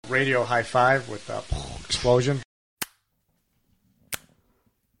radio high five with the explosion.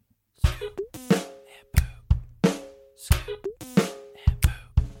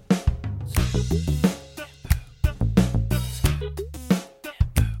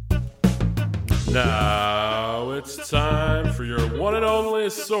 Now it's time for your one and only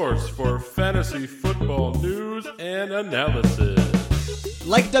source for fantasy football news and analysis.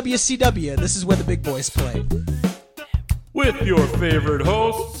 Like WCW, this is where the big boys play. With your favorite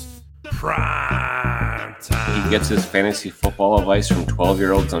hosts, Prime Time. He gets his fantasy football advice from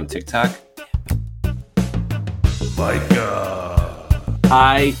 12-year-olds on TikTok. Micah.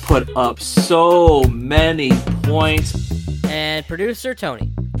 I put up so many points. And producer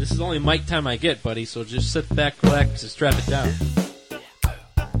Tony. This is only mic time I get, buddy, so just sit back, relax, and strap it down.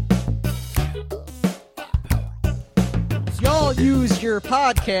 Y'all use your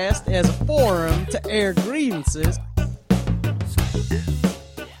podcast as a forum to air grievances.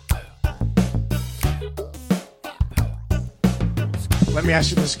 Let me ask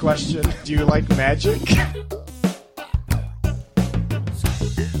you this question. Do you like magic?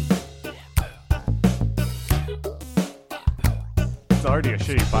 It's already a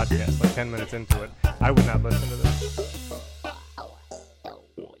shitty podcast, like 10 minutes into it. I would not listen to this.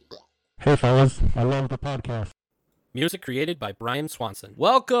 Hey fellas, I love the podcast. Music created by Brian Swanson.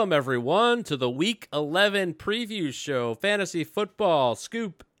 Welcome, everyone, to the Week 11 Preview Show. Fantasy Football,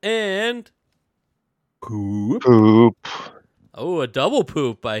 Scoop, and... Poop. Oh, a double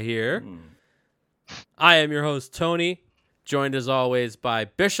poop, I hear. I am your host, Tony, joined as always by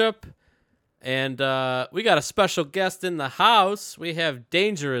Bishop. And we got a special guest in the house. We have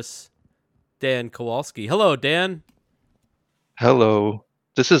dangerous Dan Kowalski. Hello, Dan. Hello.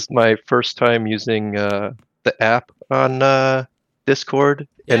 This is my first time using the app on Discord.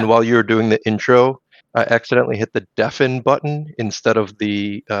 Yeah. And while you were doing the intro, I accidentally hit the deafen button instead of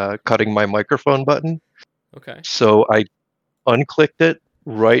the cutting my microphone button. Okay. So I unclicked it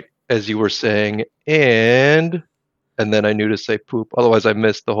right as you were saying, and then I knew to say poop. Otherwise, I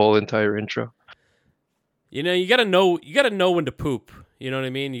missed the whole entire intro. You know, you gotta know when to poop. You know what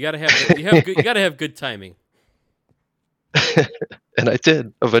I mean? You gotta have good timing. And I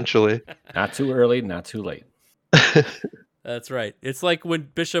did eventually. Not too early, not too late. That's right. It's like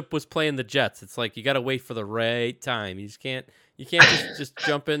when Bishop was playing the Jets. It's like you gotta wait for the right time. You can't just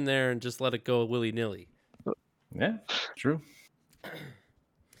jump in there and just let it go willy nilly. Yeah, true.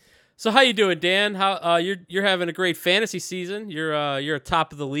 So how you doing, Dan? How you're having a great fantasy season. You're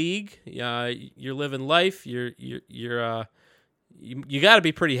atop of the league. You're living life. You got to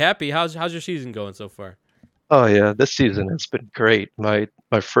be pretty happy. How's your season going so far? Oh yeah, this season has been great. My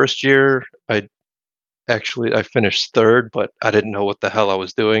first year, I finished third, but I didn't know what the hell I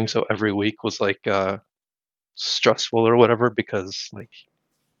was doing. So every week was like stressful or whatever because like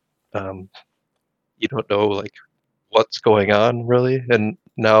you don't know like what's going on really. And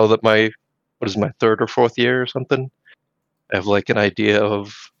now that my third or fourth year or something, I have like an idea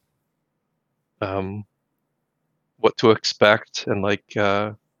of what to expect and like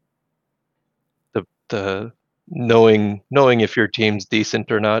the knowing if your team's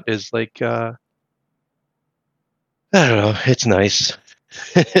decent or not is like I don't know, it's nice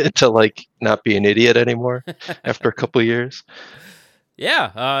to like not be an idiot anymore after a couple of years.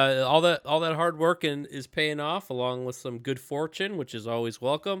 Yeah, all that hard work is paying off, along with some good fortune, which is always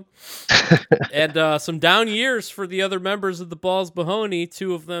welcome, and some down years for the other members of the Balls Mahoney,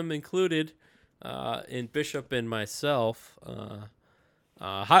 two of them included, in Bishop and myself.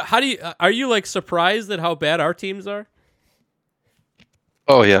 Are you like surprised at how bad our teams are?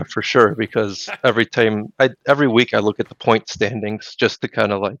 Oh yeah, for sure. Because every week I look at the point standings just to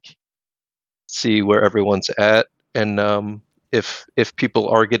kind of like see where everyone's at, and if people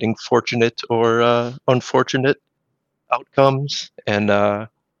are getting fortunate or unfortunate outcomes. And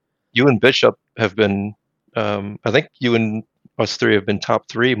you and Bishop have been, I think you and us three have been top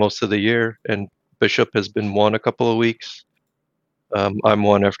three most of the year, and Bishop has been one a couple of weeks. I'm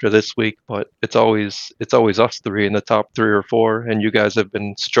one after this week, but it's always us three in the top three or four, and you guys have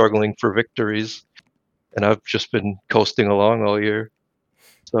been struggling for victories, and I've just been coasting along all year.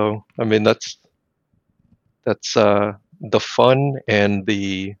 So I mean that's the fun and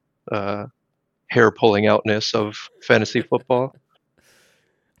the hair pulling outness of fantasy football.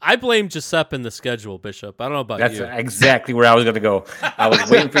 I blame Giuseppe in the schedule, Bishop. I don't know about That's you. exactly where I was going to go. I was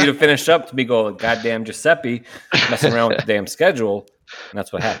waiting for you to finish up to be going, goddamn Giuseppe, messing around with the damn schedule, and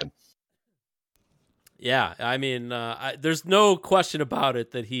that's what happened. Yeah, I mean, there's no question about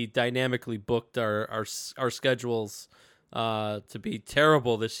it that he dynamically booked our schedules to be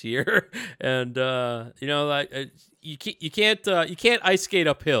terrible this year, and you can't ice skate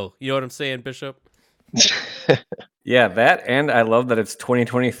uphill. You know what I'm saying, Bishop? Yeah, that, and I love that it's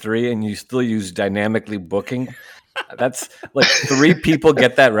 2023 and you still use dynamically booking. That's like 3 people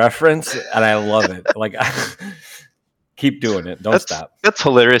get that reference, and I love it. Like, keep doing it. Don't stop. That's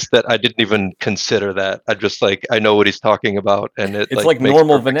hilarious that I didn't even consider that. I just like I know what he's talking about, and It's like makes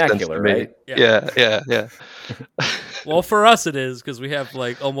normal perfect sense vernacular, to me. right? Yeah. Well, for us it is, because we have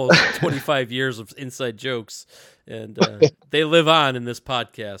like almost 25 years of inside jokes, and they live on in this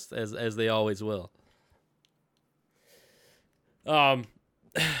podcast as they always will.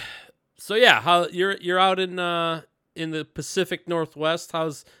 So yeah, how you're out in the Pacific Northwest?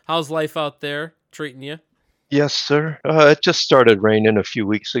 How's life out there treating you? Yes, sir. It just started raining a few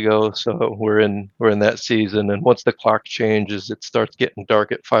weeks ago, so we're in that season. And once the clock changes, it starts getting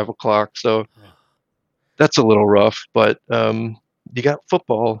dark at 5 o'clock. So that's a little rough. But you got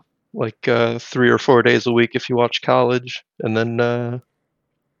football like 3 or 4 days a week if you watch college, and then I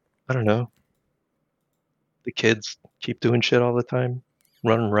don't know. The kids keep doing shit all the time,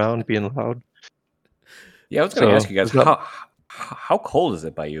 running around, being loud. Yeah, I was going to So ask you guys, it's not- how cold is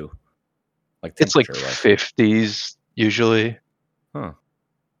it by you? Like It's like temperature-wise? 50s usually. Huh.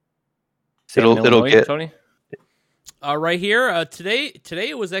 Same in It'll Illinois, get Tony? Right here, today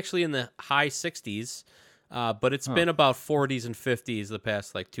it was actually in the high 60s, but it's been about 40s and 50s the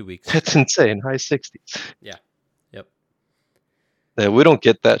past like 2 weeks. That's insane. High 60s. Yeah. Yep. Yeah, we don't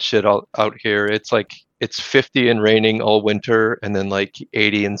get that shit out here. It's like it's 50 and raining all winter, and then like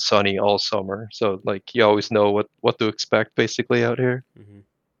 80 and sunny all summer. So like you always know what to expect basically out here. Mm-hmm.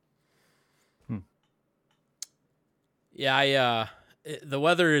 Yeah, the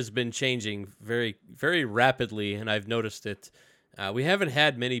weather has been changing very, very rapidly, and I've noticed it. We haven't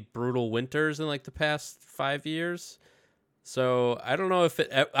had many brutal winters in like the past 5 years, so I don't know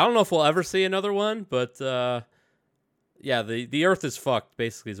if we'll ever see another one. But yeah, the Earth is fucked.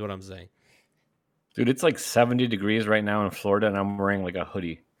 Basically, is what I'm saying. Dude, it's like 70 degrees right now in Florida, and I'm wearing like a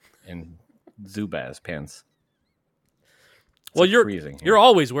hoodie and Zubaz pants. It's Well, like freezing here. you're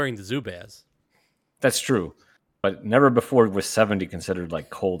always wearing the Zubaz. That's true. But never before was 70 considered like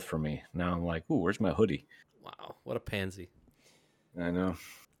cold for me. Now I'm like, ooh, where's my hoodie? Wow, what a pansy. I know.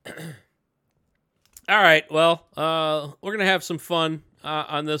 All right, well, we're going to have some fun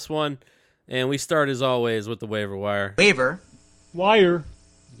on this one, and we start as always with the waiver wire. Waiver Wire.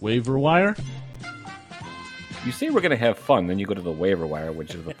 Waiver wire. You say we're going to have fun, then you go to the waiver wire,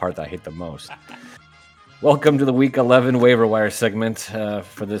 which is the part that I hate the most. Welcome to the Week 11 waiver wire segment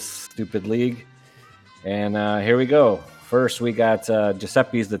for this stupid league. And here we go. First, we got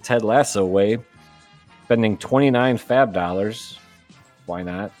Giuseppe's the Ted Lasso way, spending $29 fab dollars. Why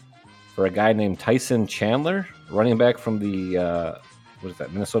not? For a guy named Tyson Chandler, running back from the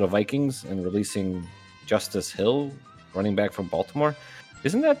Minnesota Vikings, and releasing Justice Hill, running back from Baltimore.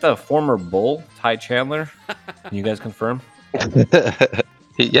 Isn't that the former Bull, Ty Chandler? Can you guys confirm?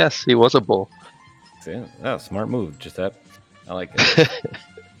 Yes, he was a bull. Yeah, smart move, Giuseppe. I like it.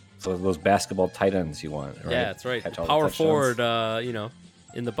 So those basketball tight ends you want, right? Yeah, that's right. Catch all the Power touchdowns. forward,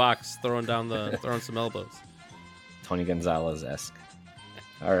 in the box, throwing some elbows. Tony Gonzalez-esque.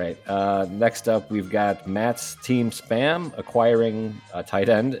 All right. Next up, we've got Matt's Team Spam acquiring a tight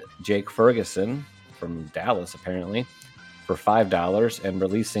end, Jake Ferguson from Dallas, apparently, for $5, and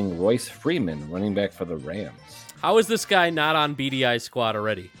releasing Royce Freeman, running back for the Rams. How is this guy not on BDI squad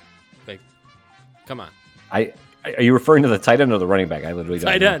already? Like, come on. Are you referring to the tight end or the running back? I literally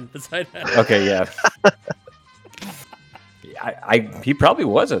don't know. The tight end. Okay, yeah. He probably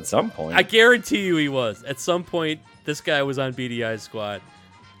was at some point. I guarantee you he was. At some point, this guy was on BDI's squad.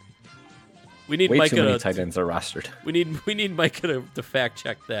 We need Way Micah too many tight ends are rostered. We need Micah to fact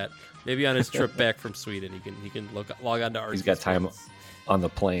check that. Maybe on his trip back from Sweden, he can log on to our. He's got time on the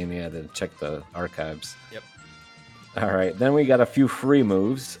plane, to check the archives. Yep. All right, then we got a few free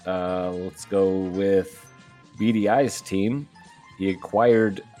moves. Let's go with BDI's team. He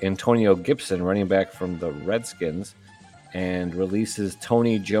acquired Antonio Gibson, running back from the Redskins, and releases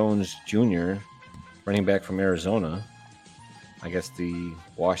Tony Jones Jr., running back from Arizona. I guess the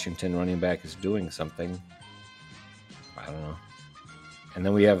Washington running back is doing something. I don't know. And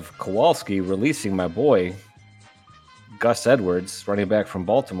then we have Kowalski releasing my boy, Gus Edwards, running back from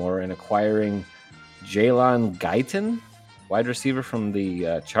Baltimore, and acquiring Jalen Guyton, wide receiver from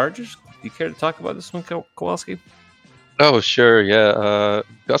the Chargers. Do you care to talk about this one, Kowalski? Oh, sure, yeah.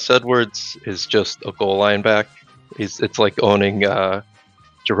 Gus Edwards is just a goal line back. It's like owning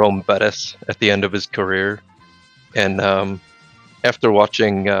Jerome Bettis at the end of his career. And after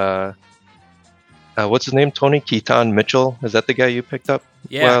watching what's his name? Tony Keaton Mitchell. Is that the guy you picked up?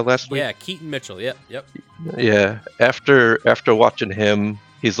 Last week. Yeah, Keaton Mitchell. Yep. Yeah. After watching him,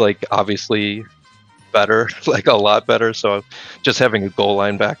 he's like obviously better, like a lot better. So just having a goal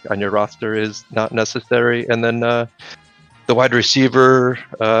line back on your roster is not necessary. And then the wide receiver,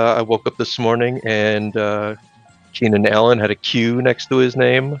 I woke up this morning and Keenan Allen had a Q next to his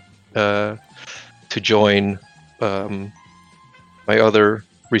name to join my other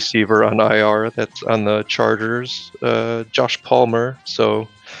receiver on IR that's on the Chargers, Josh Palmer. So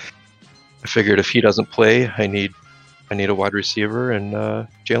I figured if he doesn't play, I need a wide receiver, and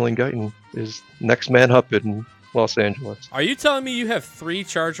Jalen Guyton is next man up in Los Angeles. Are you telling me you have 3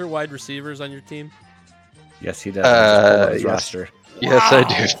 Charger wide receivers on your team? Yes, he does. I just pulled up his Yes. roster. Yes, I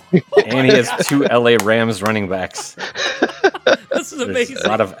do. And he has 2 LA Rams running backs. This is There's amazing. a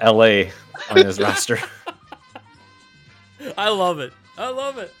lot of LA on his roster. I love it.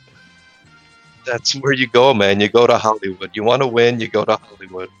 That's where you go, man. You go to Hollywood. You want to win, you go to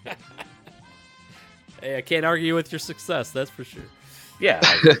Hollywood. Hey, I can't argue with your success. That's for sure. Yeah.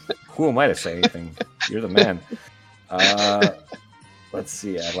 Who am I to say anything? You're the man. Let's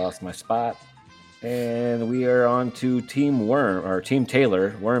see. I lost my spot. And we are on to Team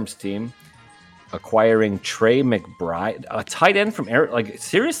Taylor, Worm's team, acquiring Trey McBride, a tight end from Arizona. Like,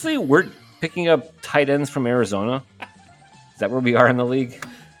 seriously? We're picking up tight ends from Arizona? Is that where we are in the league?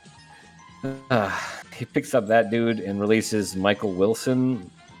 He picks up that dude and releases Michael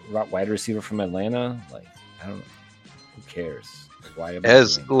Wilson, wide receiver from Atlanta. Like, I don't know. Who cares? Why am I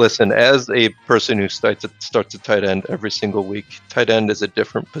doing As a person who starts a tight end every single week, tight end is a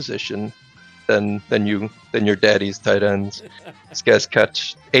different position than your daddy's tight ends. These guys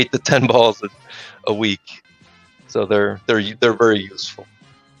catch 8 to 10 balls a week, so they're very useful.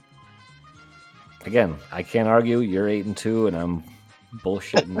 Again, I can't argue. You're 8-2, and I'm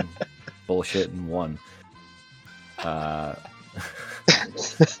bullshitting 1.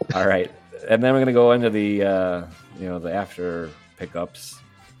 All right, and then we're gonna go into the the after pickups,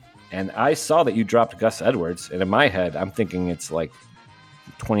 and I saw that you dropped Gus Edwards, and in my head, I'm thinking it's like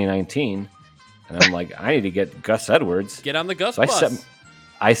 2019, and I'm like, I need to get Gus Edwards. Get on the Gus So bus.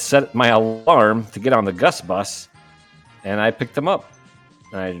 I set my alarm to get on the Gus bus, and I picked him up.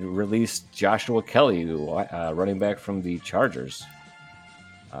 I released Joshua Kelly, running back from the Chargers.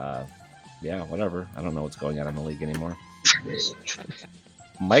 Yeah, whatever. I don't know what's going on in the league anymore.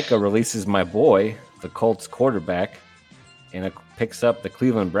 Micah releases my boy, the Colts quarterback, and it picks up the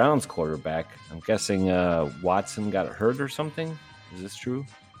Cleveland Browns quarterback. I'm guessing Watson got hurt or something. Is this true?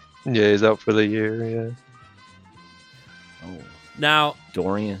 Yeah, he's out for the year. Yeah. Oh, Now,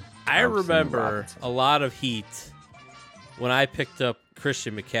 Dorian. I Thompson remember Robinson. a lot of heat when I picked up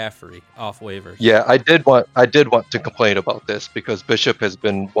Christian McCaffrey off waivers. Yeah, I did want to complain about this because Bishop has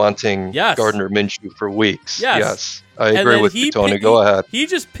been wanting Yes. Gardner Minshew for weeks. Yes. I And agree then with you, Tony. Go ahead. He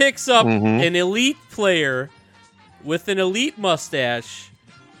just picks up Mhm. an elite player with an elite mustache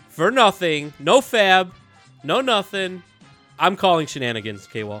for nothing. No fab, no nothing. I'm calling shenanigans,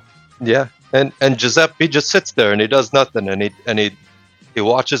 K-Wall. Yeah, and Giuseppe just sits there and he does nothing, and he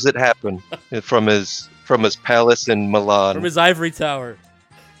watches it happen from his palace in Milan. From his ivory tower.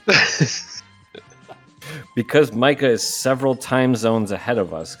 Because Micah is several time zones ahead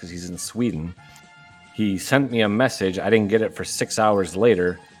of us because he's in Sweden. He sent me a message. I didn't get it for 6 hours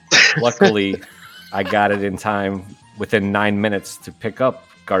later. Luckily, I got it in time within 9 minutes to pick up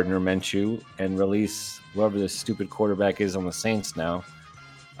Gardner Minshew and release whoever this stupid quarterback is on the Saints now.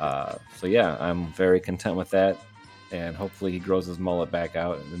 So yeah, I'm very content with that. And hopefully he grows his mullet back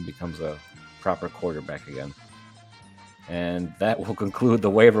out and then becomes a proper quarterback again. And that will conclude the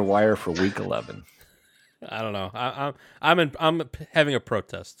waiver wire for Week 11. I don't know. I'm having a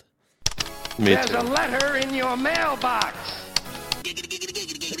protest. Me There's too. a letter in your mailbox.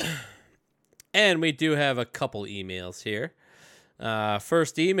 And we do have a couple emails here.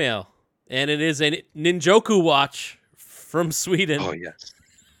 First email, and it is a Ninjoku watch from Sweden. Oh yes.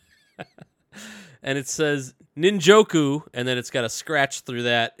 And it says Ninjoku, and then it's got a scratch through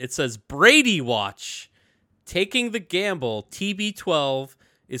that. It says Brady watch. Taking the gamble, TB12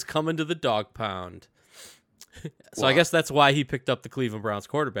 is coming to the dog pound. So I guess that's why he picked up the Cleveland Browns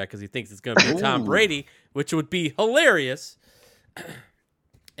quarterback, because he thinks it's going to be Tom Brady, which would be hilarious.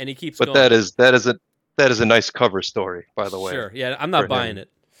 And he keeps But going. that is a nice cover story, by the way. Sure, yeah, I'm not for buying him.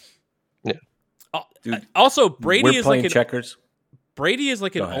 it. Yeah. Dude, Also, Brady We're is playing like checkers. Brady is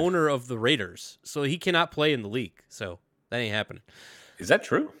like an Go ahead. owner of the Raiders, so he cannot play in the league. So that ain't happening. Is that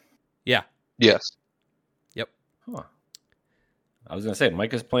true? Yeah. Yes. Yep. Huh. I was going to say,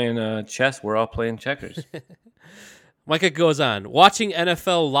 Micah's playing chess. We're all playing checkers. Micah goes on. Watching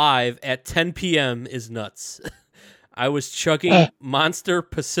NFL live at 10 p.m. is nuts. I was chugging Monster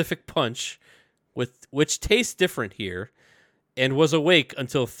Pacific Punch, which tastes different here, and was awake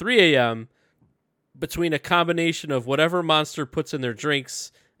until 3 a.m. between a combination of whatever Monster puts in their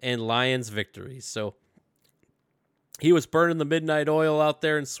drinks and Lions victories. So he was burning the midnight oil out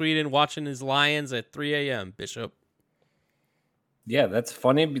there in Sweden, watching his Lions at 3 a.m., Bishop. Yeah, that's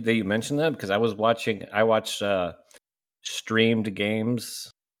funny that you mentioned that because I watched streamed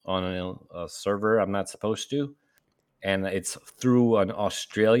games on a server I'm not supposed to, and it's through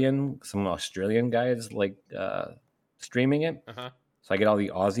some Australian guys like streaming it. Uh-huh. So I get all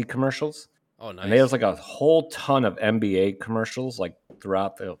the Aussie commercials. Oh, nice. And there's like a whole ton of NBA commercials like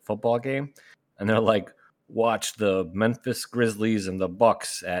throughout the football game. And they're like, watch the Memphis Grizzlies and the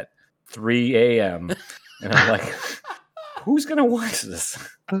Bucks at 3 a.m. And I'm like, who's going to watch this?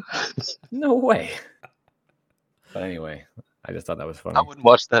 No way. But anyway, I just thought that was funny. I wouldn't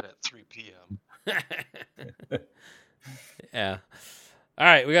watch that at 3 p.m. Yeah. All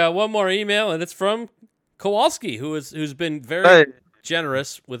right, we got one more email, and it's from Kowalski, who's been very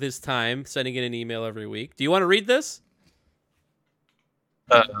generous with his time, sending in an email every week. Do you want to read this?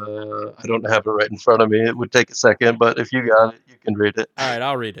 I don't have it right in front of me. It would take a second, but if you got it, you can read it. All right,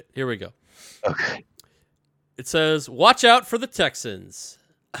 I'll read it. Here we go. Okay. It says, watch out for the Texans.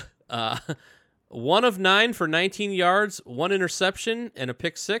 1 of 9 for 19 yards, 1 interception, and a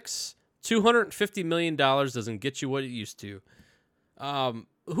pick six. $250 million doesn't get you what it used to.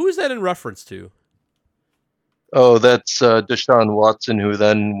 Who is that in reference to? Oh, that's Deshaun Watson, who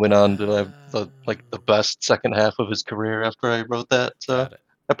then went on to have the best second half of his career after I wrote that. So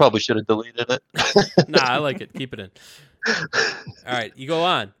I probably should have deleted it. Nah, I like it. Keep it in. All right, you go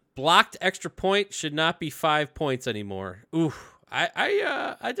on. Blocked extra point should not be 5 points anymore. Ooh,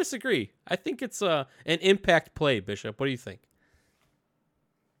 I disagree. I think it's an impact play, Bishop. What do you think?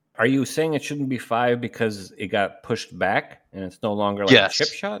 Are you saying it shouldn't be 5 because it got pushed back and it's no longer like a chip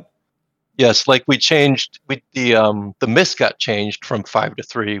shot? Yes, like the miss got changed from 5 to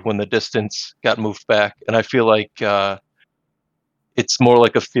 3 when the distance got moved back, and I feel like it's more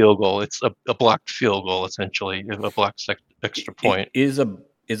like a field goal. It's a blocked field goal essentially, a blocked extra point. Is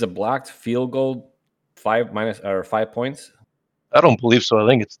a blocked field goal 5 points? I don't believe so. I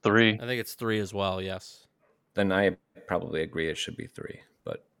think it's 3. I think it's 3 as well. Yes. Then I probably agree it should be 3,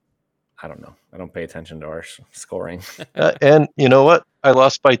 but I don't know. I don't pay attention to our scoring. And you know what? I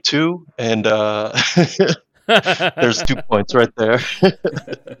lost by 2, and there's 2 points right there.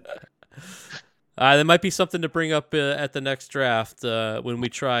 There might be something to bring up at the next draft when we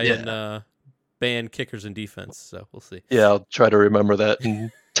try and ban kickers in defense. So we'll see. Yeah, I'll try to remember that in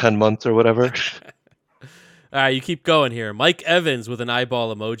 10 months or whatever. All right, you keep going here. Mike Evans with an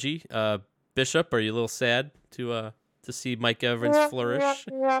eyeball emoji. Bishop, are you a little sad to see Mike Evans flourish?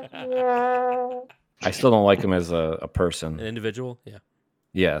 I still don't like him as a person. An individual? Yeah.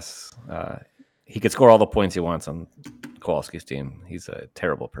 Yes. He could score all the points he wants on Kowalski's team. He's a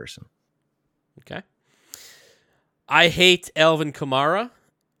terrible person. Okay. I hate Alvin Kamara.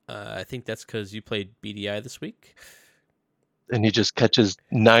 I think that's because you played BDI this week. And he just catches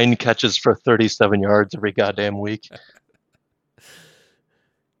 9 catches for 37 yards every goddamn week.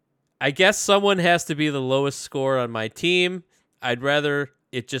 I guess someone has to be the lowest score on my team. I'd rather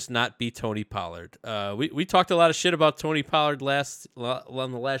it just not be Tony Pollard. We talked a lot of shit about Tony Pollard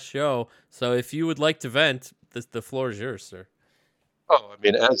on the last show. So if you would like to vent, the floor is yours, sir. Oh, I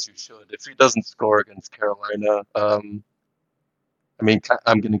mean, as you should. If he doesn't score against Carolina, I'm going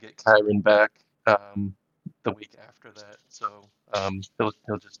to get Kyron back the week after that. So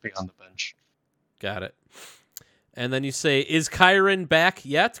he'll just be on the bench. Got it. And then you say, "Is Kyron back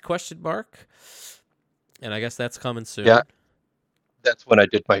yet?" Question mark. And I guess that's coming soon. Yeah, that's when I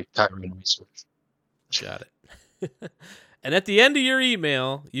did my Kyron research. Got it. And at the end of your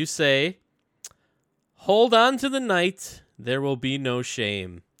email, you say, "Hold on to the night. There will be no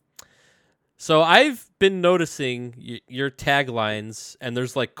shame." So I've been noticing your taglines, and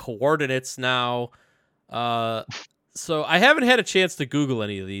there's like coordinates now. So I haven't had a chance to Google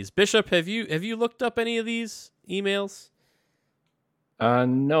any of these. Bishop, have you looked up any of these emails?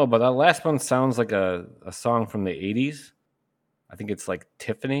 No, but that last one sounds like a song from the 80s. I think it's like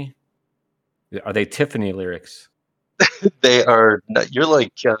Tiffany. Are they Tiffany lyrics? They are. You're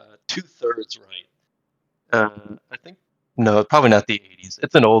like 2/3 right. I think no, probably not the 80s.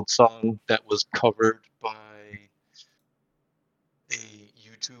 It's an old song that was covered by a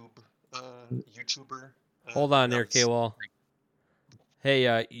YouTuber. Hold on there, K-Wall.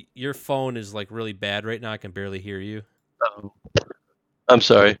 Hey, your phone is like really bad right now. I can barely hear you. I'm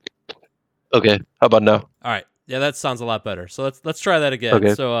sorry. Okay, how about now? All right. Yeah, that sounds a lot better. So let's try that again.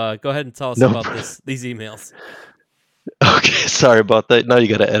 Okay. So go ahead and tell us No. about these emails. Okay, sorry about that. Now you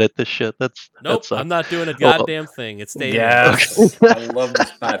got to edit this shit. That Nope, sucks. I'm not doing a Oh, goddamn thing. It's staying in. Yes, I love this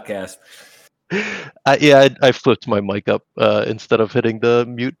podcast. I flipped my mic up instead of hitting the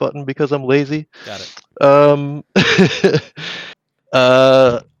mute button because I'm lazy. Got it.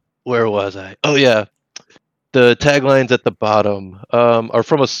 Where was I? Oh yeah, the taglines at the bottom are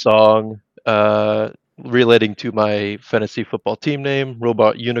from a song relating to my fantasy football team name,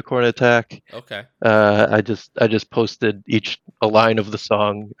 Robot Unicorn Attack. Okay. I just posted a line of the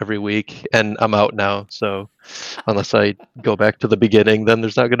song every week, and I'm out now. So unless I go back to the beginning, then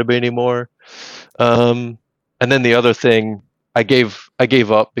there's not going to be any more. And then the other thing, I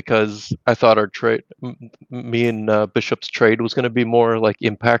gave up because I thought our trade, me and Bishop's trade, was going to be more like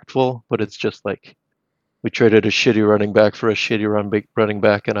impactful, but it's just like we traded a shitty running back for a shitty running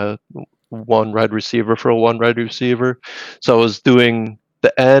back and a one wide receiver for a one wide receiver. So I was doing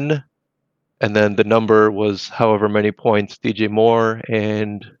the N, and then the number was however many points DJ Moore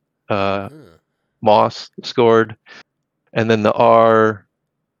and Moss scored, and then the R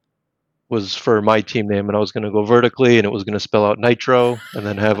was for my team name, and I was going to go vertically, and it was going to spell out Nitro, and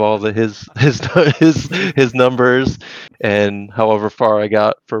then have all his numbers, and however far I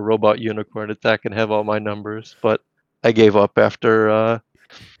got for Robot Unicorn Attack, and have all my numbers. But I gave up after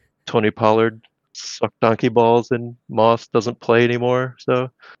Tony Pollard sucked donkey balls, and Moss doesn't play anymore. So.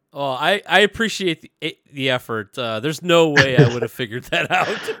 Oh, I appreciate the effort. There's no way I would have figured that out.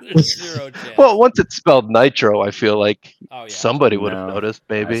 There's zero chance. Well, once it's spelled Nitro, I feel like somebody would have No, noticed.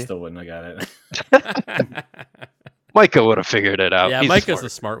 Maybe I still wouldn't have got it. Micah would have figured it out. Yeah, He's Micah's smart. a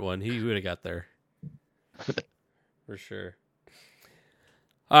smart one. He would have got there for sure.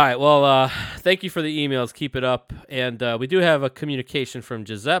 All right. Well, thank you for the emails. Keep it up. And we do have a communication from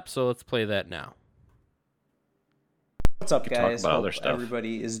Giuseppe, so let's play that now. What's up, guys? Hope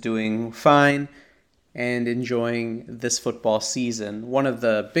everybody is doing fine and enjoying this football season. One of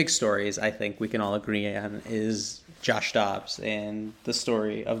the big stories I think we can all agree on is Josh Dobbs and the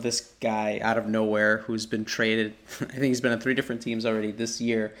story of this guy out of nowhere who's been traded. I think he's been on 3 different teams already this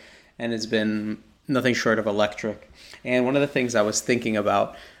year and has been nothing short of electric. And one of the things I was thinking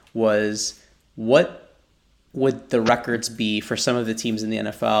about was what would the records be for some of the teams in the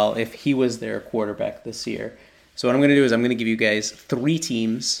NFL if he was their quarterback this year? So what I'm going to do is I'm going to give you guys 3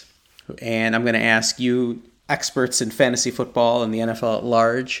 teams, and I'm going to ask you, experts in fantasy football and the NFL at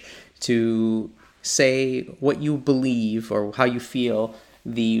large, to say what you believe or how you feel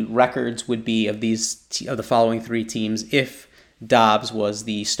the records would be of the following 3 teams if Dobbs was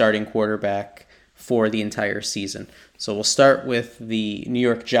the starting quarterback for the entire season. So we'll start with the New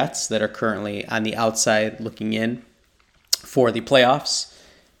York Jets that are currently on the outside looking in for the playoffs.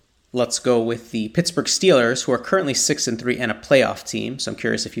 Let's go with the Pittsburgh Steelers, who are currently 6-3 and a playoff team. So I'm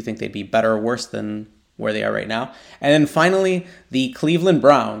curious if you think they'd be better or worse than where they are right now. And then finally, the Cleveland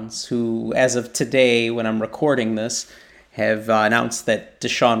Browns, who, as of today, when I'm recording this, have announced that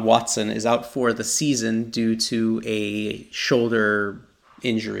Deshaun Watson is out for the season due to a shoulder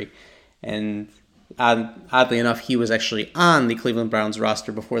injury. And oddly enough, he was actually on the Cleveland Browns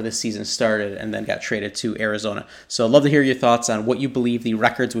roster before this season started and then got traded to Arizona. So I'd love to hear your thoughts on what you believe the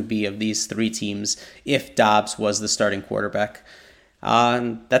records would be of these 3 teams if Dobbs was the starting quarterback.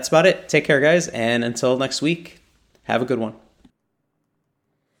 That's about it. Take care, guys, and until next week, have a good one.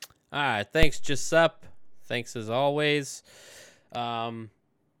 All right, thanks, Giuseppe. Thanks as always.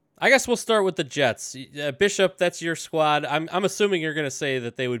 I guess we'll start with the Jets. Bishop, that's your squad. I'm assuming you're going to say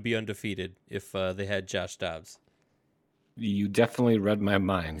that they would be undefeated if they had Josh Dobbs. You definitely read my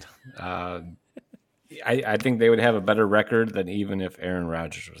mind. I think they would have a better record than even if Aaron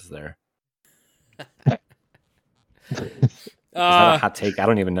Rodgers was there. Is that a hot take? I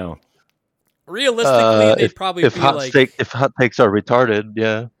don't even know. Realistically, they'd probably if be if hot takes are retarded,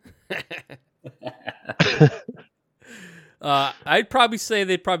 yeah. I'd probably say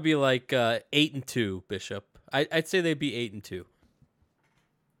they'd probably be like 8-2, Bishop. I'd say they'd be 8-2.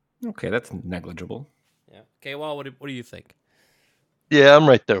 Okay, that's negligible. Yeah. Okay. Well, what do you think? Yeah, I'm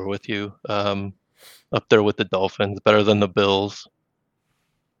right there with you. Up there with the Dolphins, better than the Bills.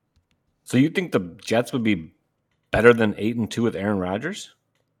 So you think the Jets would be better than 8-2 with Aaron Rodgers?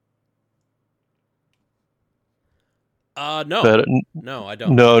 No. Better, no, I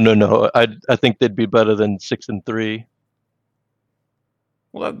don't. No. I think they'd be better than 6-3.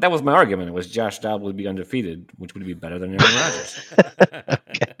 Well, that was my argument. It was Josh Dobbs would be undefeated, which would be better than Aaron Rodgers.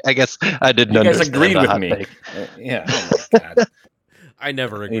 Okay. I guess I didn't You guys understand agreed the with hot me. take. Yeah. Oh my God. I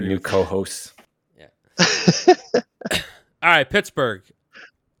never I agree. need new co-hosts. Yeah. All right, Pittsburgh.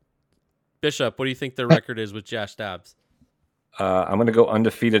 Bishop, what do you think their record is with Josh Dobbs? I'm going to go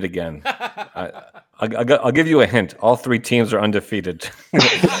undefeated again. I'll give you a hint. All 3 teams are undefeated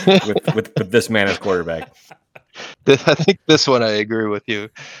with this man as quarterback. I think this one I agree with you.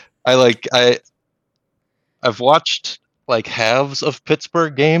 I've watched like halves of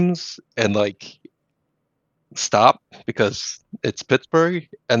Pittsburgh games and like stop because it's Pittsburgh,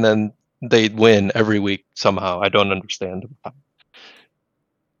 and then they win every week somehow. I don't understand.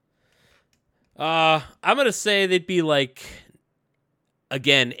 I'm gonna say they'd be like,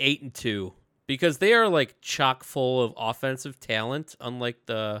 again, 8-2, because they are like chock full of offensive talent. Unlike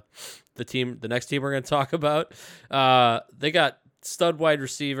the next team we're gonna talk about, they got stud wide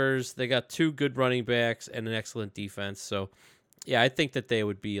receivers, they got 2 good running backs, and an excellent defense. So, yeah, I think that they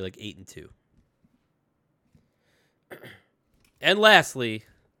would be like 8-2. And lastly,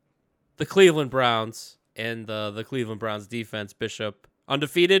 the Cleveland Browns and the Cleveland Browns defense. Bishop,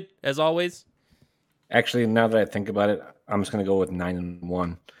 undefeated as always. Actually, now that I think about it, I'm just going to go with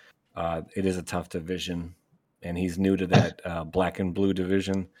 9-1. It is a tough division, and he's new to that black and blue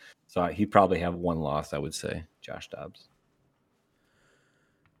division, so he'd probably have 1 loss, I would say, Josh Dobbs.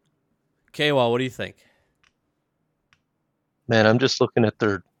 K-Wall, what do you think? Man, I'm just looking at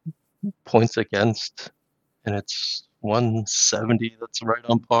their points against, and it's 170. That's right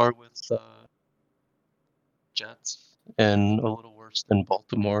on par with Jets, and a little worse than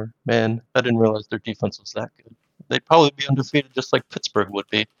Baltimore. Man, I didn't realize their defense was that good. They'd probably be undefeated just like Pittsburgh would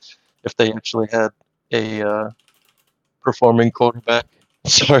be if they actually had a performing quarterback.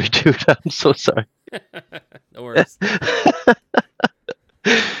 Sorry, dude. I'm so sorry. No worries.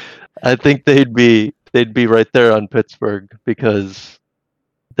 I think they'd be right there on Pittsburgh because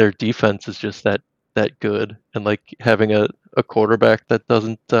their defense is just that good, and like having a quarterback that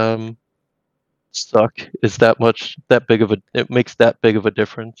doesn't suck is it makes that big of a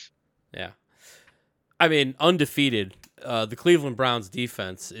difference. Yeah. I mean, undefeated. The Cleveland Browns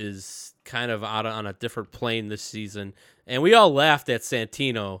defense is kind of out on a different plane this season. And we all laughed at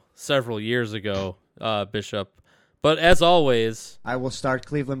Santino several years ago, Bishop. But as always, I will start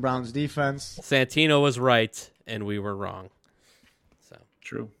Cleveland Browns defense. Santino was right, and we were wrong. So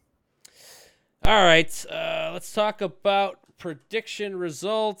True. All right, let's talk about prediction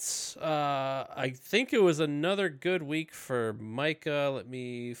results. I think it was another good week for Micah. Let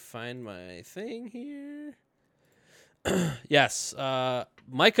me find my thing here. Yes,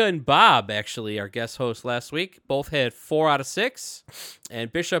 Micah and Bob, actually, our guest host last week, both had 4 out of 6.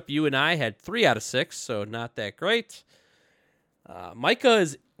 And Bishop, you and I had 3 out of 6, so not that great. Micah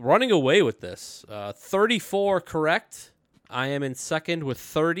is running away with this. 34 correct. I am in second with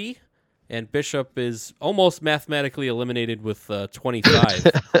 30. And Bishop is almost mathematically eliminated with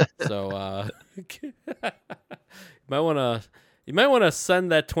 25. So you might want to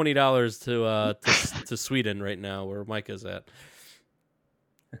send that $20 to Sweden right now, where Micah's at.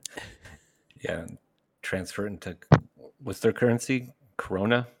 Yeah, transfer into what's their currency?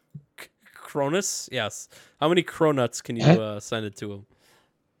 Krona. Cronus, yes. How many cronuts can you send it to him?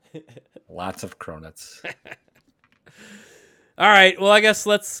 Lots of cronuts. All right, well, I guess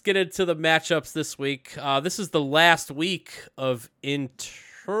let's get into the matchups this week. This is the last week of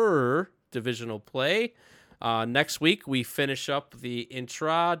inter-divisional play. Next week, we finish up the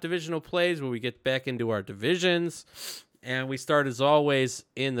intra-divisional plays where we get back into our divisions. And we start, as always,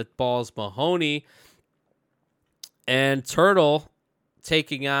 in the Balls Mahoney. And Turtle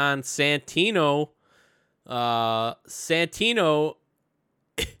taking on Santino. Santino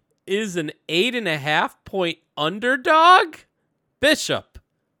is an 8.5-point underdog? Bishop,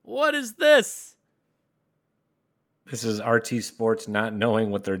 what is this? This is RT Sports not knowing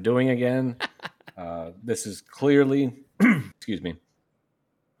what they're doing again. This is clearly, excuse me,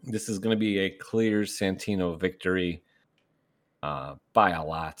 this is going to be a clear Santino victory by a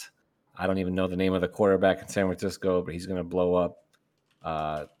lot. I don't even know the name of the quarterback in San Francisco, but he's going to blow up.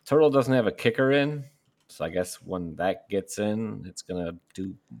 Turtle doesn't have a kicker in, so I guess when that gets in, it's going to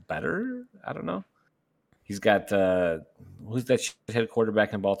do better. I don't know. He's got who's that head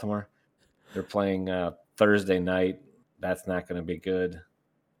quarterback in Baltimore? They're playing Thursday night. That's not going to be good.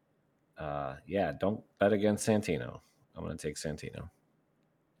 Yeah, don't bet against Santino. I'm going to take Santino.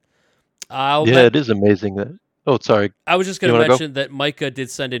 It is amazing that. Oh, sorry. I was just going to mention that Micah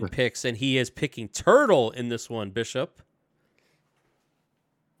did send in picks, and he is picking Turtle in this one, Bishop.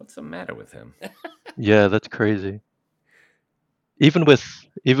 What's the matter with him? Yeah, that's crazy. Even with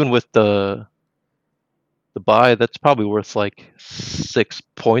the bye, that's probably worth like 6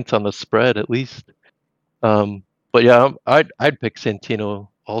 points on the spread at least. But yeah, I'd pick Santino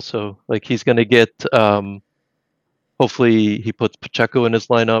also. Like he's gonna get. Hopefully he puts Pacheco in his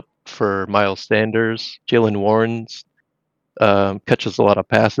lineup, for Miles Sanders. Jalen Warren's catches a lot of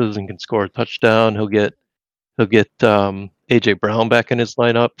passes and can score a touchdown. He'll get AJ Brown back in his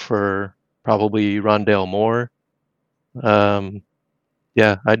lineup for probably Rondale Moore.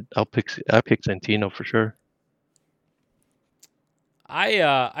 Yeah, I pick Santino for sure.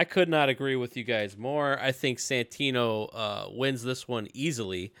 I could not agree with you guys more. I think Santino wins this one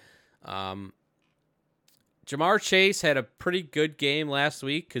easily. Jamar Chase had a pretty good game last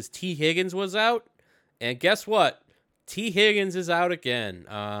week because T. Higgins was out. And guess what? T. Higgins is out again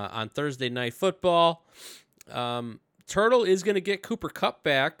on Thursday Night Football. Turtle is going to get Cooper Kupp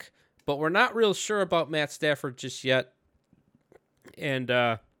back, but we're not real sure about Matt Stafford just yet.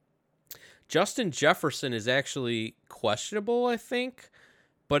 And Justin Jefferson is actually questionable, I think.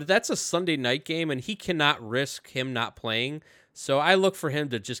 But that's a Sunday night game, and he cannot risk him not playing. So I look for him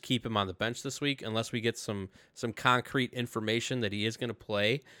to just keep him on the bench this week unless we get some concrete information that he is going to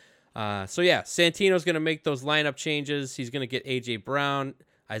play. So, yeah, Santino's going to make those lineup changes. He's going to get A.J. Brown,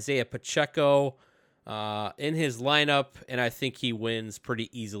 Isaiah Pacheco in his lineup, and I think he wins pretty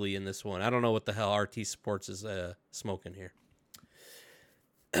easily in this one. I don't know what the hell RT Sports is smoking here.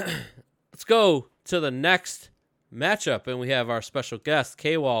 Let's go to the next matchup, and we have our special guest,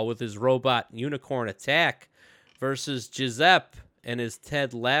 K-Wall, with his robot unicorn attack versus Giuseppe and his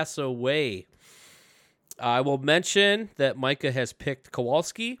Ted Lasso way. I will mention that Micah has picked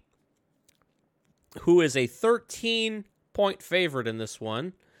Kowalski, who is a 13-point favorite in this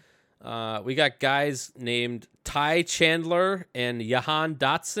one. We got guys named Ty Chandler and Johan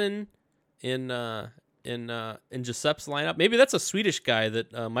Dotson in Giuseppe's lineup. Maybe that's a Swedish guy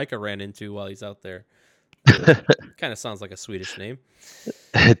that Micah ran into while he's out there. Kind of sounds like a Swedish name.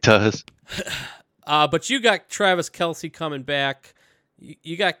 It does. But you got Travis Kelce coming back.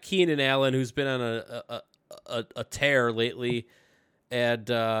 You got Keenan Allen, who's been on a tear lately, and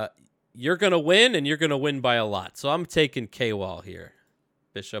you're gonna win, and you're gonna win by a lot. So I'm taking K-Wall here.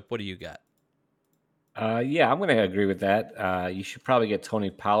 Bishop, what do you got? Yeah, I'm going to agree with that. You should probably get Tony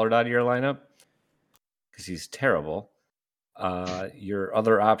Pollard out of your lineup because he's terrible. Your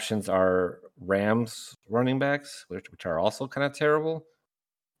other options are Rams running backs, which are also kind of terrible,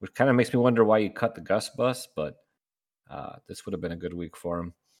 which kind of makes me wonder why you cut the Gus bus, but this would have been a good week for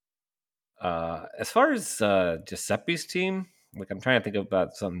him. As far as Giuseppe's team, like I'm trying to think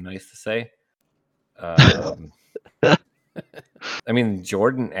about something nice to say. I mean,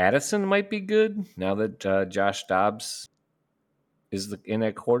 Jordan Addison might be good now that Josh Dobbs is in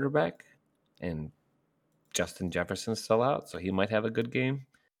at quarterback and Justin Jefferson's still out, so he might have a good game.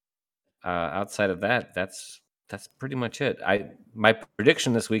 Outside of that, that's pretty much it. My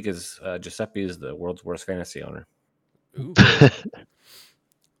prediction this week is Giuseppe is the world's worst fantasy owner. Ooh.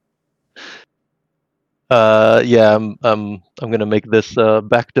 Yeah, I'm gonna make this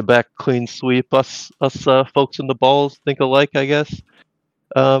back-to-back clean sweep. Us folks in the balls think alike, I guess.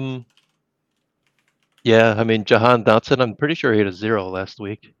 Yeah, I mean Jahan Dotson, I'm pretty sure he had a 0 last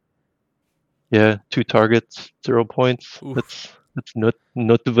week. Yeah, 2 targets, 0 points. Oof. That's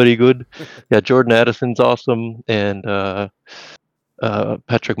not very good. Yeah, Jordan Addison's awesome, and Patrick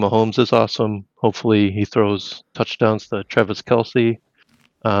Mahomes is awesome. Hopefully, he throws touchdowns to Travis Kelce.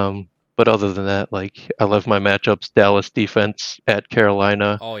 But other than that, like I love my matchups. Dallas defense at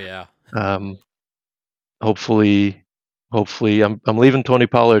Carolina. Oh yeah. Hopefully, I'm leaving Tony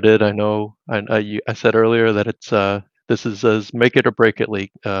Pollard in. I know. I said earlier that it's this is a make it or break it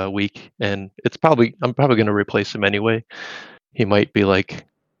week, and I'm probably going to replace him anyway. He might be like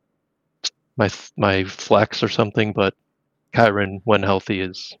my flex or something, but Kyron, when healthy,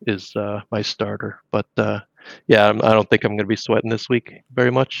 is my starter. But yeah, I don't think I'm going to be sweating this week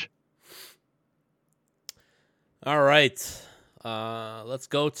very much. All right. Let's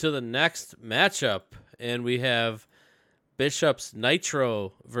go to the next matchup, and we have Bishop's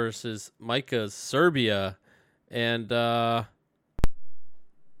Nitro versus Micah's Serbia. And hold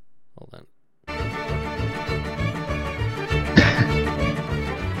on.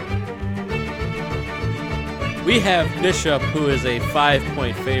 We have Bishop, who is a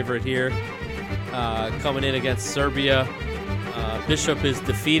 5-point favorite here, coming in against Serbia. Bishop is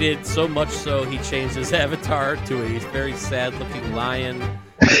defeated, so much so he changed his avatar to a very sad-looking lion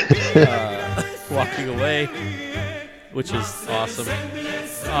walking away, which is awesome.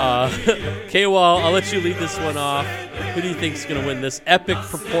 K-Wall, I'll let you lead this one off. Who do you think is going to win this epic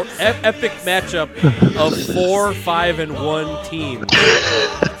matchup of 4 5-1 teams?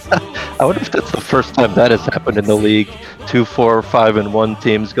 I wonder if that's the first time that has happened in the league. 2 4 5-1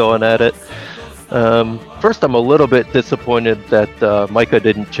 teams going at it. First, I'm a little bit disappointed that Micah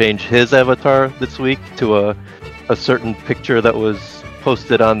didn't change his avatar this week to a certain picture that was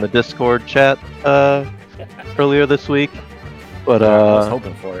posted on the Discord chat earlier this week. But I was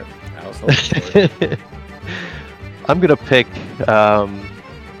hoping for it. I'm gonna pick.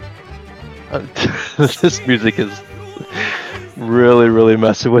 This music is really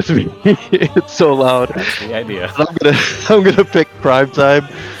messing with me. It's so loud. That's the idea. I'm gonna pick Primetime.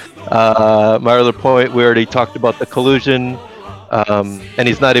 My other point, we already talked about the collusion, and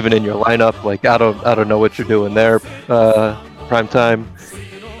he's not even in your lineup. Like I don't know what you're doing there, Primetime.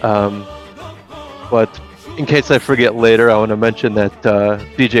 But in case I forget later, I want to mention that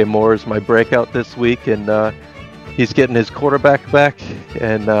DJ Moore is my breakout this week, and he's getting his quarterback back,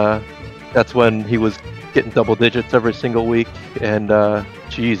 and that's when he was getting double digits every single week. And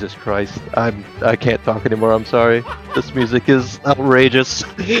Jesus Christ, I can't talk anymore. I'm sorry. This music is outrageous.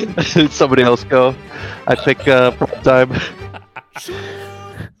 Somebody else go. I pick Primetime.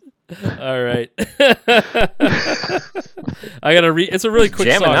 All right. I gotta it's a really quick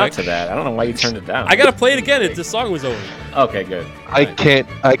jamming song. out to that. I don't know why you turned it down. I gotta play it again. The song was over. Okay, good. I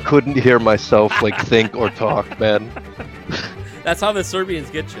couldn't hear myself think or talk, man. That's how the Serbians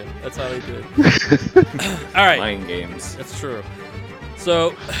get you. That's how they do it. All right. Mind games. That's true.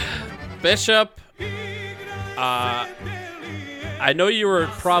 So, Bishop, I know you were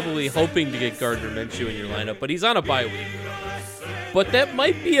probably hoping to get Gardner Minshew in your lineup, but he's on a bye week. But that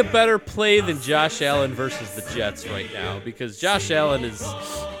might be a better play than Josh Allen versus the Jets right now, because Josh Allen is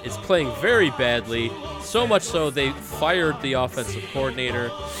playing very badly, so much so they fired the offensive coordinator.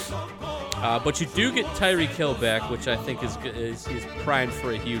 But you do get Tyreek Hill back, which I think is primed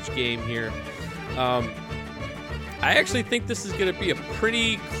for a huge game here. I actually think this is going to be a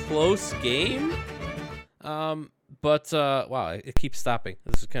pretty close game. But wow, it keeps stopping.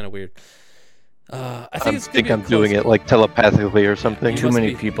 This is kind of weird. I think I'm doing it like telepathically or something. Too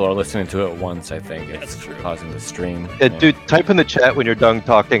many people are listening to it at once, I think. It's causing the stream. Yeah, dude, type in the chat when you're done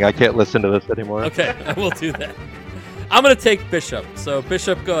talking. I can't listen to this anymore. Okay, I will do that. I'm gonna take Bishop. So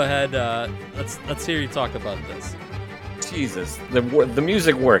Bishop, go ahead. Let's hear you talk about this. Jesus, the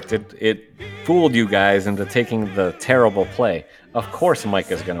music worked. It fooled you guys into taking the terrible play. Of course, Mike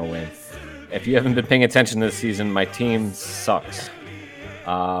is gonna win. If you haven't been paying attention this season, my team sucks.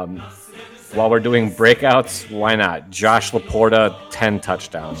 While we're doing breakouts, why not? Josh Laporta, 10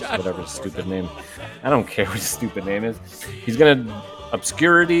 touchdowns, whatever his stupid name. I don't care what his stupid name is. He's going to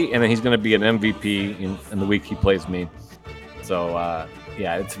obscurity, and then he's going to be an MVP in the week he plays me. So,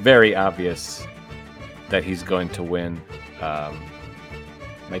 yeah, it's very obvious that he's going to win.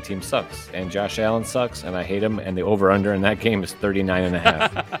 My team sucks, and Josh Allen sucks, and I hate him, and the over-under in that game is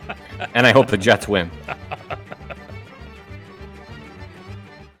 39.5. And I hope the Jets win.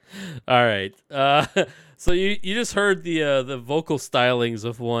 All right. So you just heard the vocal stylings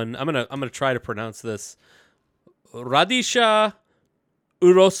of one. I'm gonna try to pronounce this. Radiša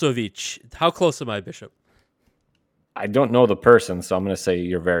Urošević. How close am I, Bishop? I don't know the person, so I'm gonna say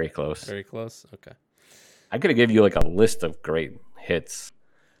you're very close. Very close. Okay. I could have given you like a list of great hits.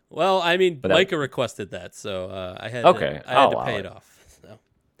 Well, I mean, Micah requested that, so I had to pay it off. So.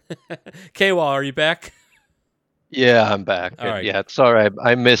 K-Wall, are you back? Yeah, I'm back. All right. Yeah, sorry,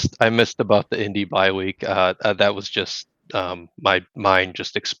 I missed about the Indy bye week. That was just my mind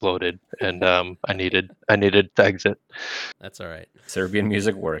just exploded, and I needed to exit. That's all right. Serbian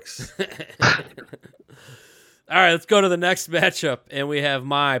music works. All right, let's go to the next matchup, and we have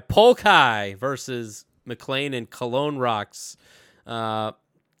my Polkai versus McLean and Cologne Rocks. Polkai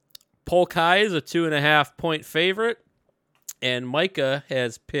is a 2.5-point favorite, and Micah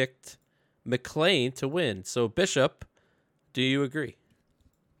has picked McLean to win. So, Bishop, do you agree?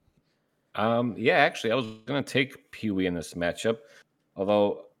 Yeah, actually, I was going to take Pee Wee in this matchup,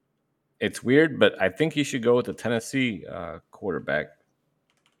 although it's weird, but I think he should go with the Tennessee quarterback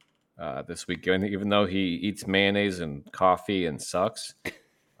this week, even though he eats mayonnaise and coffee and sucks.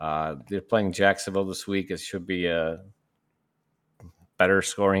 They're playing Jacksonville this week. It should be a better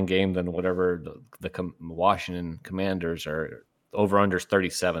scoring game than whatever the Washington Commanders are. Over-under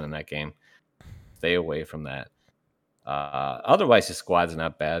 37 in that game. Stay away from that. Otherwise, his squad's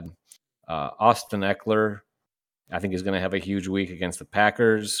not bad. Austin Eckler, I think, is going to have a huge week against the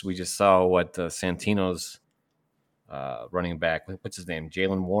Packers. We just saw what Santino's running back, what's his name,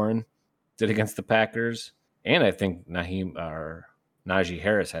 Jalen Warren, did against the Packers. And I think Najee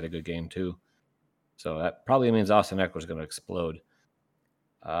Harris had a good game too. So that probably means Austin Eckler's going to explode.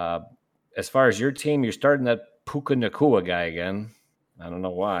 As far as your team, you're starting that Puka Nacua guy again. I don't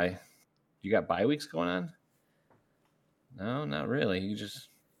know why. You got bye weeks going on? No, not really. You just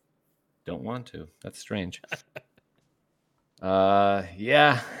don't want to. That's strange.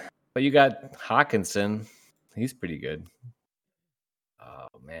 Yeah. But you got Hawkinson. He's pretty good. Oh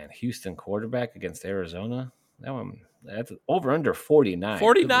man, Houston quarterback against Arizona. That's over under 49. Good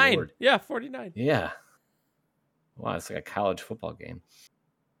 49. Lord. Yeah, 49. Yeah. Wow, it's like a college football game.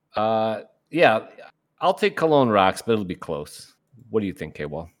 Yeah, I'll take Cologne Rocks, but it'll be close. What do you think,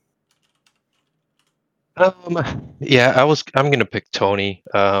 K-Wall? Yeah, I'm gonna pick Tony.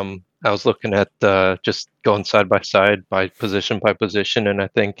 I was looking at just going side by side by position, and I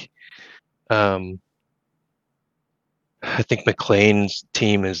think McLean's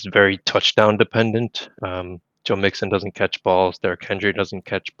team is very touchdown dependent. Joe Mixon doesn't catch balls. Derrick Henry doesn't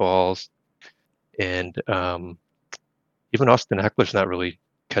catch balls, and even Austin Eckler's not really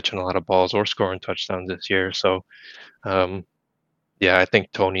catching a lot of balls or scoring touchdowns this year. So, yeah, I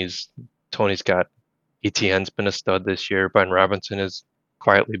think Tony's got ETN's been a stud this year. Brian Robinson has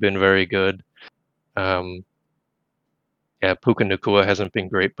quietly been very good. Yeah, Puka Nacua hasn't been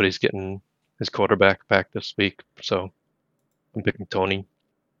great, but he's getting his quarterback back this week. So I'm picking Tony.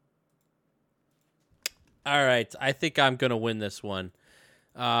 All right, I think I'm gonna win this one.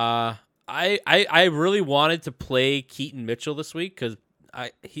 I really wanted to play Keaton Mitchell this week because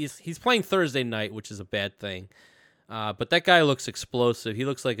he's playing Thursday night, which is a bad thing. But that guy looks explosive. He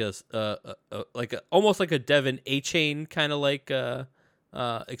looks like almost like a Devin A-Chain kind of like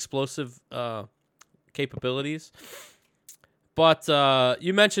explosive capabilities. But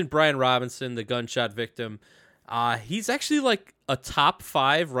you mentioned Brian Robinson, the gunshot victim. He's actually like a top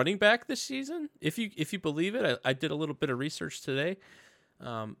 5 running back this season, if you believe it. I did a little bit of research today,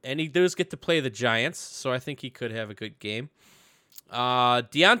 and he does get to play the Giants, so I think he could have a good game.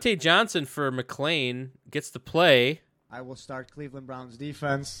 Deontay Johnson for McLean gets to play. I will start Cleveland Browns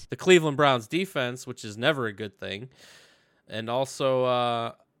defense. The Cleveland Browns defense, which is never a good thing, and also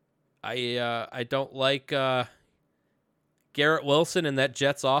I don't like Garrett Wilson in that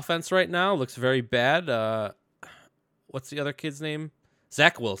Jets offense right now. Looks very bad. What's the other kid's name?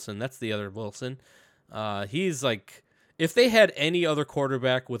 Zach Wilson. That's the other Wilson. He's like, if they had any other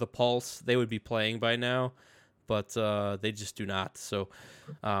quarterback with a pulse, they would be playing by now, but they just do not. So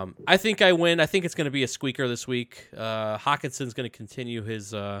I think I win. I think it's going to be a squeaker this week. Hawkinson's going to continue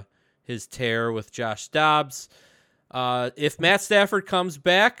his tear with Josh Dobbs. If Matt Stafford comes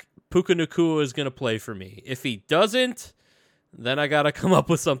back, Puka Nacua is going to play for me. If he doesn't, then I got to come up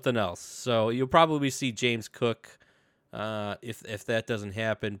with something else. So you'll probably see James Cook if that doesn't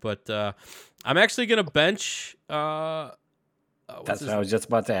happen. But I'm actually going to bench. That's what I was just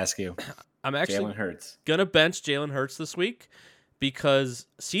about to ask you. I'm actually Jalen Hurts. Going to bench Jalen Hurts this week because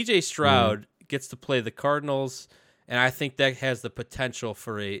C.J. Stroud gets to play the Cardinals, and I think that has the potential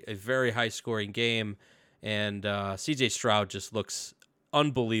for a very high-scoring game. And C.J. Stroud just looks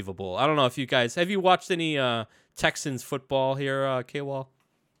unbelievable. I don't know if you guys have you watched any Texans football here, K-Wall?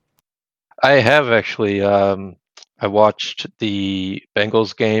 I have actually. I watched the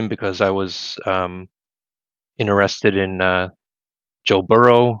Bengals game because I was interested in Joe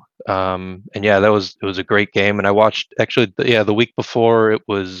Burrow, and yeah, it was a great game. And I watched actually, the week before it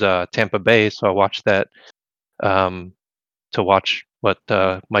was Tampa Bay, so I watched that to watch what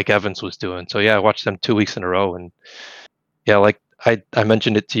Mike Evans was doing. So yeah, I watched them 2 weeks in a row, and yeah, like I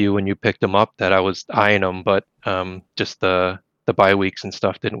mentioned it to you when you picked them up that I was eyeing them, but just the bye weeks and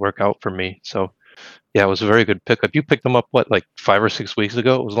stuff didn't work out for me. So yeah, it was a very good pickup. You picked them up like 5 or 6 weeks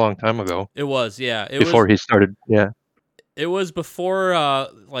ago? It was a long time ago. It was, yeah. Before he started, yeah. It was before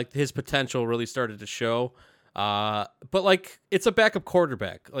like his potential really started to show. But like it's a backup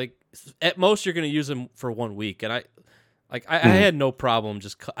quarterback. Like at most you're going to use him for 1 week, and I had no problem.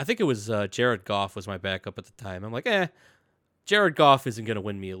 I think it was Jared Goff was my backup at the time. I'm like, Jared Goff isn't going to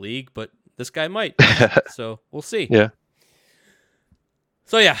win me a league, but this guy might. So we'll see. Yeah.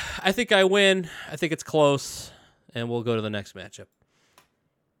 So yeah, I think I win. I think it's close, and we'll go to the next matchup.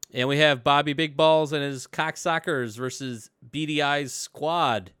 And we have Bobby Big Balls and his Cocksockers versus BDI's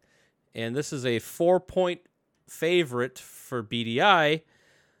squad. And this is a 4-point favorite for BDI.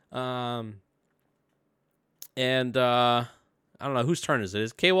 And I don't know, whose turn is it?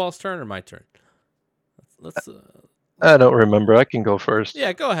 Is K-Wall's turn or my turn? Let's I don't remember. I can go first.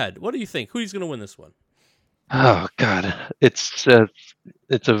 Yeah, go ahead. What do you think? Who's going to win this one? Oh God, it's a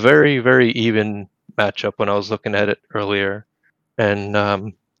very, very even matchup when I was looking at it earlier,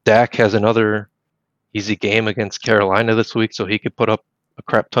 and Dak has another easy game against Carolina this week, so he could put up a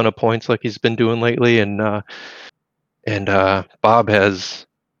crap ton of points like he's been doing lately, and Bob has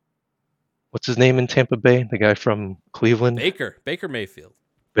what's his name in Tampa Bay? The guy from Cleveland, Baker Mayfield.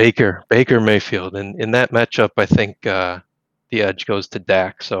 Baker Mayfield, and in that matchup, I think the edge goes to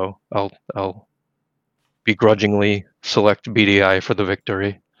Dak. So I'll begrudgingly select BDI for the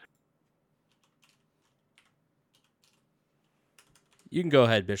victory. You can go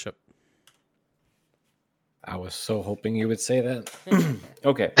ahead, Bishop. I was so hoping you would say that.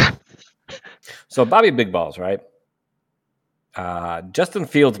 Okay. So Bobby Big Balls, right? Justin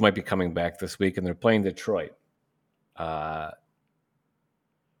Fields might be coming back this week, and they're playing Detroit. I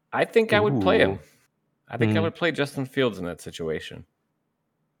think I would play him. I think I would play Justin Fields in that situation.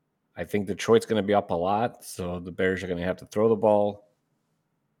 I think Detroit's going to be up a lot, so the Bears are going to have to throw the ball.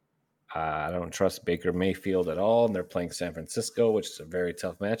 I don't trust Baker Mayfield at all, and they're playing San Francisco, which is a very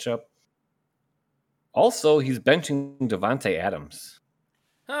tough matchup. Also, he's benching Devontae Adams.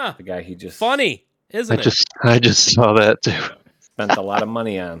 Huh. The guy he just... Funny, isn't it? I just saw that too. Spent a lot of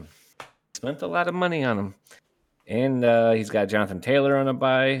money on. Him. And he's got Jonathan Taylor on a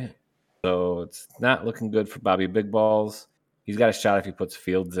bye, so it's not looking good for Bobby Big Balls. He's got a shot if he puts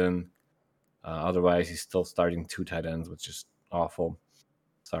Fields in. Otherwise, he's still starting 2 tight ends, which is awful.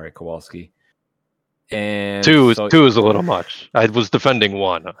 Sorry, Kowalski. And two is a little much. I was defending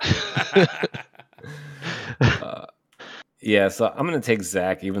 1. Yeah, so I'm going to take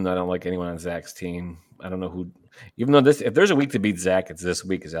Zach, even though I don't like anyone on Zach's team. I don't know who. Even though if there's a week to beat Zach, it's this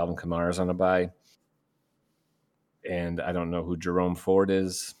week because Alvin Kamara's on a bye. And I don't know who Jerome Ford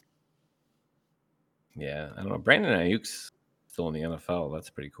is. Yeah, I don't know. Brandon Ayuk's still in the NFL. That's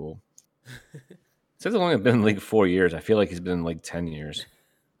pretty cool. It says he's only been in the league 4 years. I feel like he's been in like 10 years.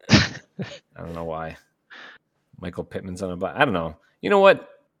 I don't know why. Michael Pittman's on a bye. I don't know. You know what?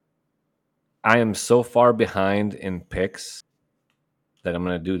 I am so far behind in picks that I'm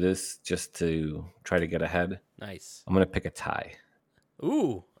going to do this just to try to get ahead. Nice. I'm going to pick a tie.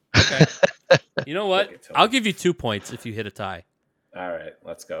 Ooh. Okay. You know what? I'll give you 2 points if you hit a tie. All right.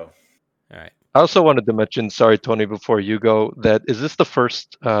 Let's go. All right. I also wanted to mention, sorry, Tony, before you go, that is this the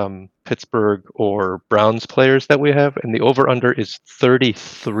first Pittsburgh or Browns players that we have? And the over-under is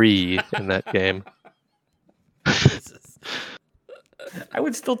 33 in that game. Jesus. I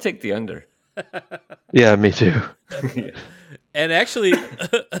would still take the under. Yeah, me too. And actually,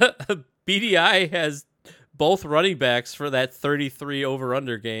 BDI has both running backs for that 33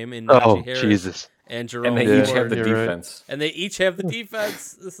 over-under game in Najee Harris Jesus. and Jerome. And they each Ford. have the defense. Right. And they each have the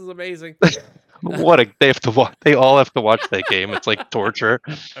defense. This is amazing. They have to watch. They all have to watch that game. It's like torture.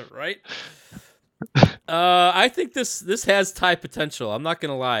 Right. I think this has tie potential. I'm not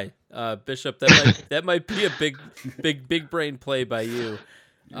gonna lie, Bishop. That might be a big brain play by you.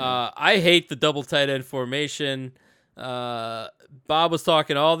 I hate the double tight end formation. Bob was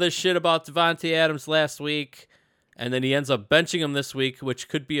talking all this shit about Devontae Adams last week, and then he ends up benching him this week, which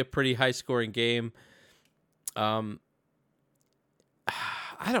could be a pretty high-scoring game.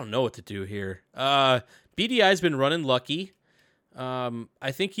 I don't know what to do here. BDI's been running lucky.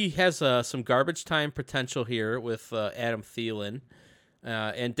 I think he has some garbage time potential here with Adam Thielen.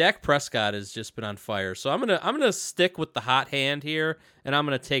 And Dak Prescott has just been on fire. So I'm gonna stick with the hot hand here, and I'm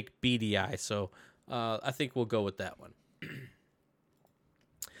gonna take BDI. So I think we'll go with that one.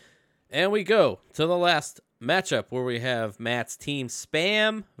 And we go to the last matchup where we have Matt's team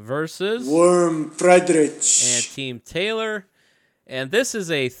Spam versus Worm Friedrich and Team Taylor. And this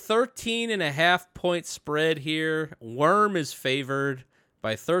is a 13.5 point spread here. Worm is favored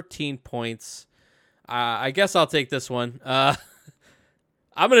by 13 points. I guess I'll take this one. I'm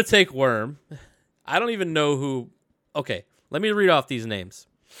going to take Worm. I don't even know who. Okay, let me read off these names.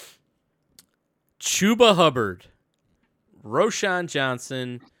 Chuba Hubbard, Roshan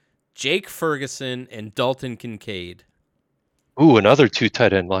Johnson, Jake Ferguson, and Dalton Kincaid. Ooh, another 2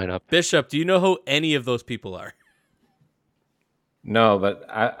 tight end lineup. Bishop, do you know who any of those people are? No, but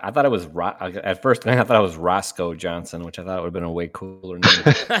I thought it was at first. I thought it was Roscoe Johnson, which I thought would have been a way cooler name.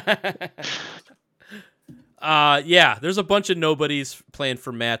 Yeah, there's a bunch of nobodies playing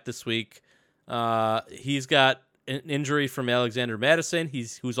for Matt this week. He's got an injury from Alexander Madison.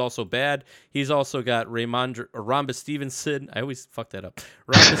 Who's also bad. He's also got Rhombus Stevenson. I always fuck that up.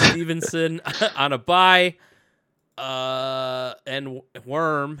 Rhombus Stevenson on a bye. And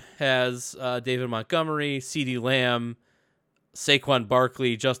Worm has David Montgomery, CeeDee Lamb, Saquon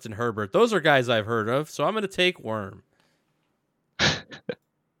Barkley, Justin Herbert. Those are guys I've heard of, so I'm going to take Worm.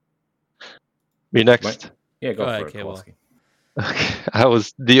 Me next. Yeah, go ahead, for it, Kowalski. Okay.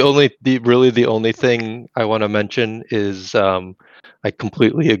 The only thing I want to mention is I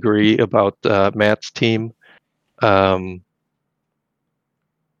completely agree about Matt's team. And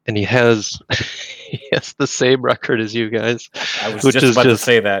he has the same record as you guys. I was just about to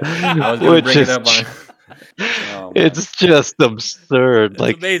say that. I was going to bring it up on. Oh, it's just absurd.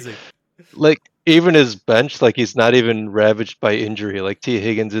 It's amazing. Like even his bench, like he's not even ravaged by injury. Like T.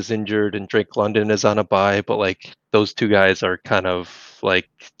 Higgins is injured and Drake London is on a bye, but like those two guys are kind of like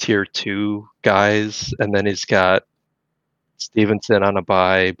tier 2 guys. And then he's got Stevenson on a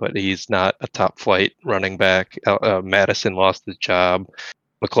bye, but he's not a top flight running back. Madison lost his job.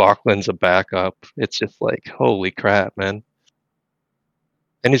 McLaughlin's a backup. It's just like, holy crap, man.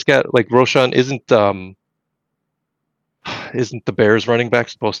 And he's got like Roshan isn't the Bears running back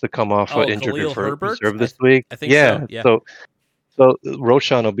supposed to come off injured Khalil Herbert? reserve this week? I think so. Yeah. So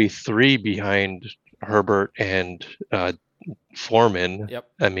Roshan will be 3 behind Herbert and Foreman. Yep.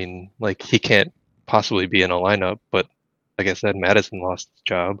 I mean, like he can't possibly be in a lineup, but like I said, Madison lost his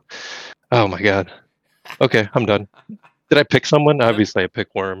job. Oh my god. Okay, I'm done. Did I pick someone? Obviously, I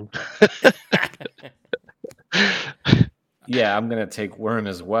picked Worm. Yeah, I'm gonna take Worm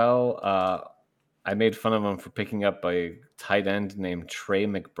as well. I made fun of him for picking up a tight end named Trey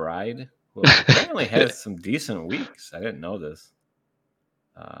McBride, who apparently has some decent weeks. I didn't know this.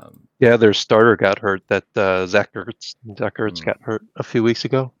 Yeah, their starter got hurt. That Zach Ertz got hurt a few weeks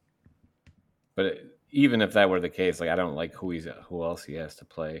ago. But even if that were the case, like I don't like who else he has to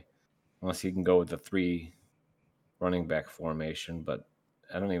play, unless he can go with the 3 running back formation. But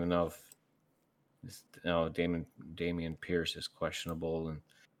I don't even know if Damian Pierce is questionable, and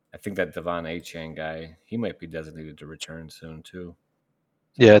I think that Devon Achane guy, he might be designated to return soon too.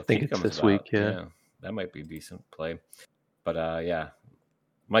 So yeah, I think it's this week. Yeah, that might be a decent play. But yeah,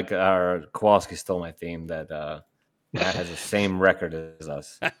 Mike Kowalski stole my theme that Matt has the same record as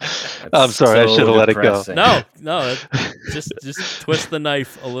us. I'm sorry, I should have let it go. No, just twist the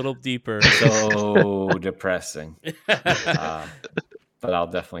knife a little deeper. So depressing. But I'll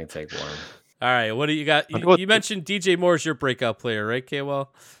definitely take Worm. All right, what do you got? You mentioned DJ Moore's your breakout player, right,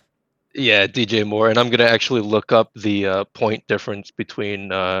 K-Well? Yeah, DJ Moore, and I'm gonna actually look up the point difference between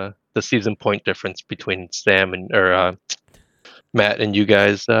the season point difference between Sam and Matt and you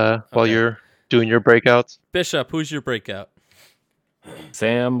guys while you're doing your breakouts. Bishop, who's your breakout?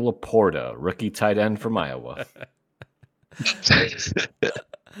 Sam Laporta, rookie tight end from Iowa.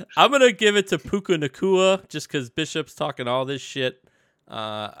 I'm gonna give it to Puka Nacua just because Bishop's talking all this shit.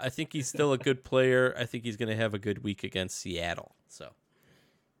 I think he's still a good player. I think he's going to have a good week against Seattle. So,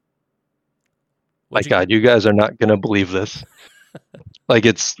 my God, you guys are not going to believe this. Like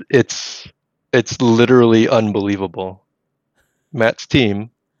it's literally unbelievable. Matt's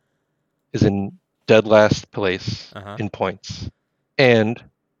team is in dead last place in points and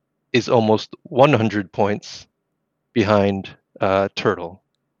is almost 100 points behind Turtle.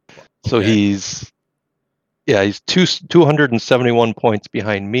 So he's 271 points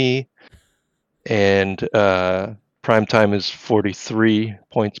behind me, and Primetime is 43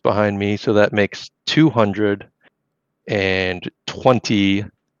 points behind me, so that makes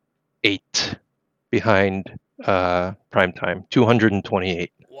 228 behind Primetime.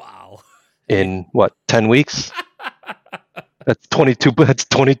 228. Wow. In what, 10 weeks? That's 22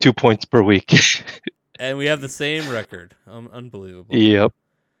 points per week. And we have the same record. Unbelievable. Yep.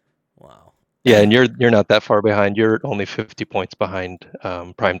 Wow. Yeah, and you're not that far behind. You're only 50 points behind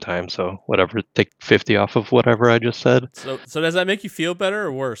Primetime, so whatever, take 50 off of whatever I just said. So does that make you feel better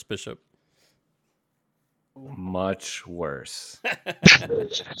or worse, Bishop? Much worse.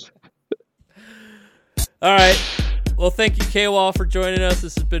 All right. Well, thank you, K-Wall, for joining us.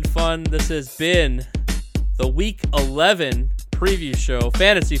 This has been fun. This has been the Week 11 preview show,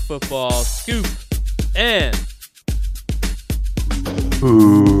 Fantasy Football, Scoop, and...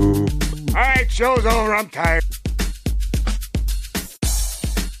 Ooh. All right, show's over. I'm tired.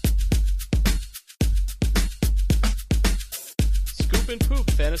 Scoop and Poop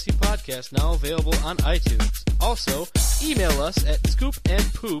Fantasy Podcast, now available on iTunes. Also, email us at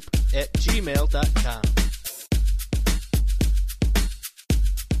scoopandpoop@gmail.com.